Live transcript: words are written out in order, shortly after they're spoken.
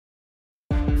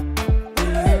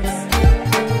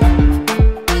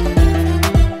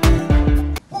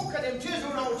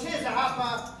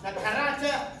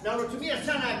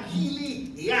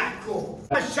yako.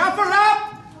 Shuffle up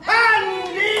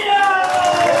and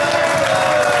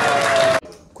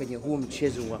kwenye huu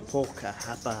mchezo wa poka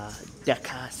hapa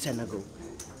Dakar, Senegal,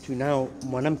 tunao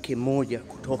mwanamke mmoja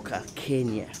kutoka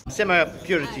Kenya. Sema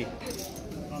Purity.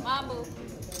 Mambo.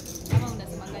 Kama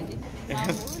unasemangaje?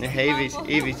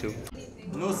 Hivi tu.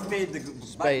 No spade.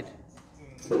 Spade.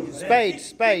 There it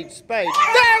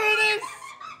is!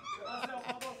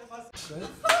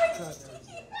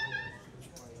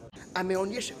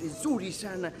 Ameonyesha vizuri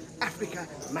sana Afrika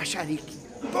Mashariki.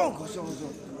 Bongo zozo.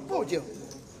 Bojo.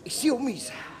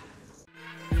 Isiumiza.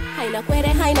 Haina kwere,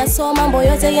 haina so, mambo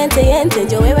yote yente.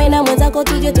 Njoo wewe na mwenzako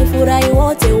tuje tufurahi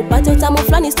wote. Upate utamu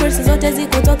flani, stories zote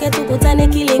zikutoke, tukutane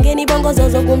kilingeni, bongo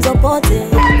zozo gumzo pote.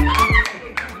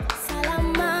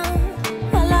 Salama,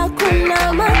 wala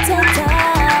kuna matata.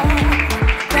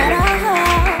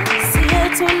 Karaha, siye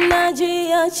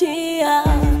tunajiachia.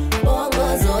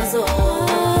 Bongo zozo.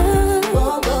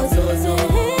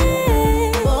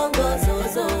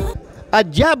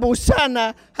 Ajabu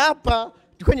sana hapa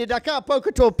kwenye Dakar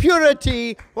Poker.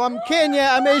 Purity wa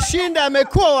Mkenya ameshinda,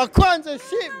 amekuwa wa kwanza.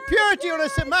 Purity,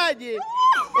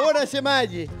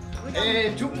 unasemaje?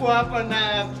 Tupo hapa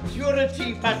na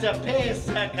Purity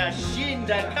Patapesa,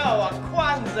 kashinda kawa wa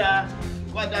kwanza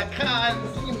kwa Dakar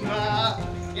nzima.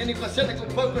 Yani kwa Senegal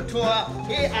Poker Tour,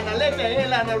 analeta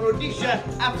hela, anarudisha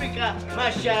Afrika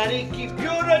Mashariki.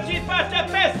 Purity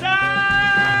Patapesa!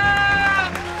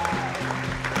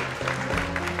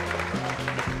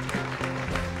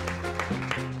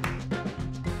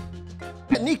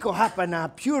 Niko hapa na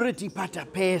Purity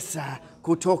Patapesa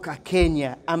kutoka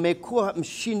Kenya. Amekuwa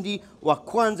mshindi wa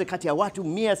kwanza kati ya watu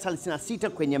 136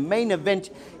 kwenye main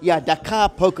event ya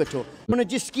Dakar Poker Tour.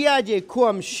 Unajisikiaje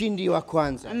kuwa mshindi wa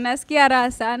kwanza? Nasikia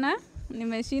raha sana.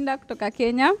 Nimeshinda kutoka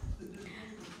Kenya.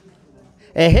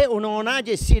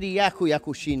 Unaonaje siri yako ya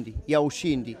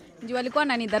ushindi? Ndio walikuwa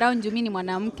wananidharau njoo mimi ni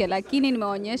mwanamke, lakini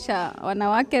nimeonyesha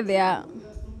wanawake they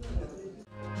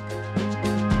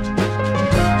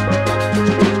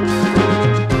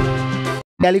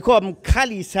alikuwa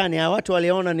mkali sana, watu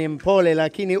waliona ni mpole,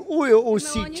 lakini huyo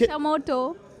usionyesha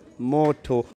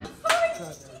moto.